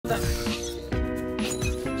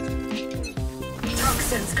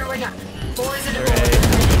Toxins going up. Poison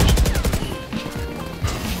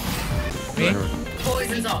Me?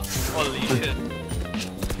 Poison's off. Holy shit.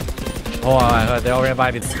 Oh, I heard they already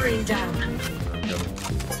invited. Screen down.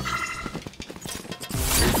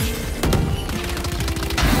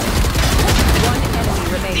 One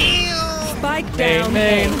enemy remaining. Spike down.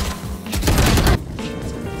 Main.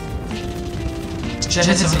 Jet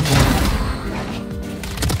 74.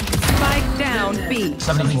 Spike down B.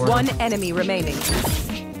 74. One enemy remaining.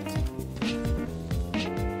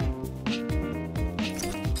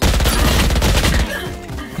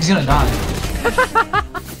 He's gonna die.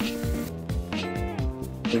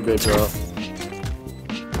 Good job.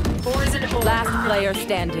 Last player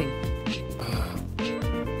standing.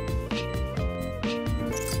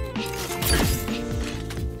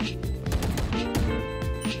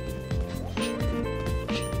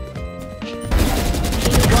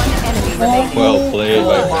 One enemy remaining. Well played, Oh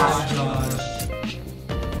my my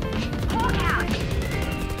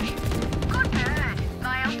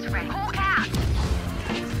friend. gosh.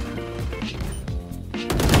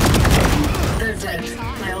 They're dead.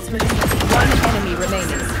 My ultimate is One enemy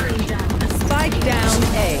remaining. screen down. Spike down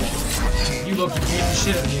A. You look the game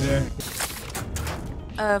shit at me there.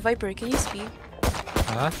 Viper, can you speak?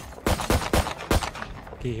 Huh?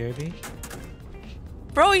 Can you hear me?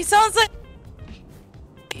 Bro, you sound like...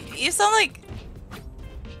 You sound like...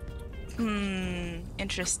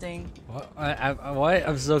 Interesting. What? What?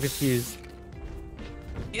 I'm so confused.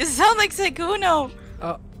 You sound like Sykkuno.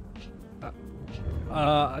 No,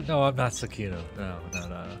 I'm not Sykkuno. No.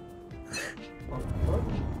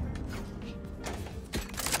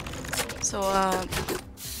 So,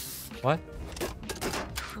 What?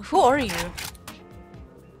 who are you?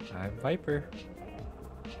 I'm Viper.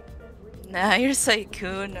 Nah, you're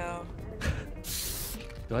Sykkuno.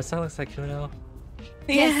 Do I sound like Sykkuno?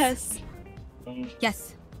 Yes.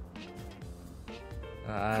 Yes.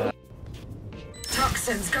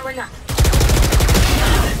 Toxins going up.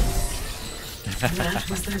 That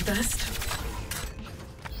was their best.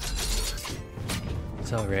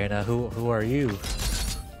 So, Reina, who are you?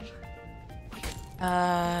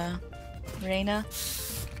 Reina?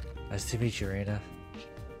 Nice to meet you, Reina.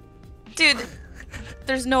 Dude,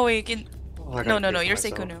 there's no way you can... No, you're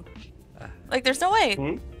Sykkuno. Like, there's no way.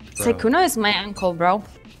 Bro. Sykkuno is my uncle, bro.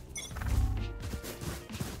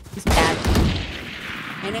 He's bad.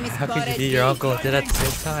 How could you be your uncle and did at the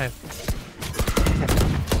same time?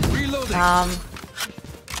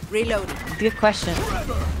 Reloading. Good question.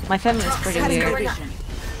 My family is pretty weird. Going up.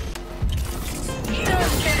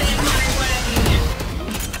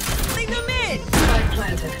 Spike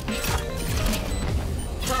planted.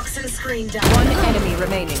 Toxin screen down. One enemy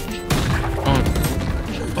remaining.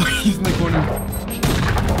 He's in the corner.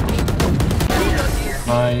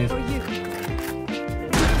 5.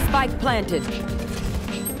 Spike planted.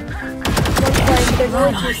 One side, there's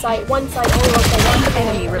only two sides. One side, only one side. One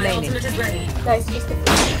enemy My remaining. ultimate is ready. Nice, just a good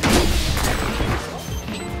job.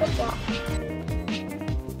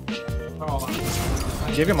 Oh, Do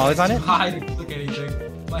you have your mollies on it? I didn't click anything.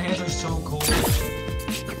 My hands are so cold.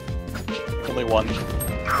 Only one.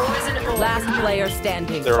 Last player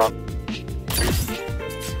standing. They're on.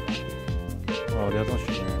 Oh, the other one's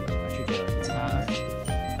shooting around. I shoot the other.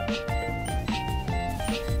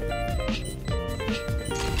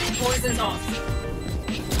 Poison's off.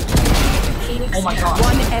 Oh my god.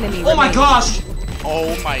 One enemy Oh my remaining. gosh!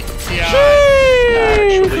 Oh my god.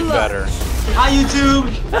 Actually better. Hi YouTube!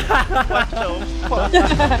 What the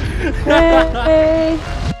fuck? Hey.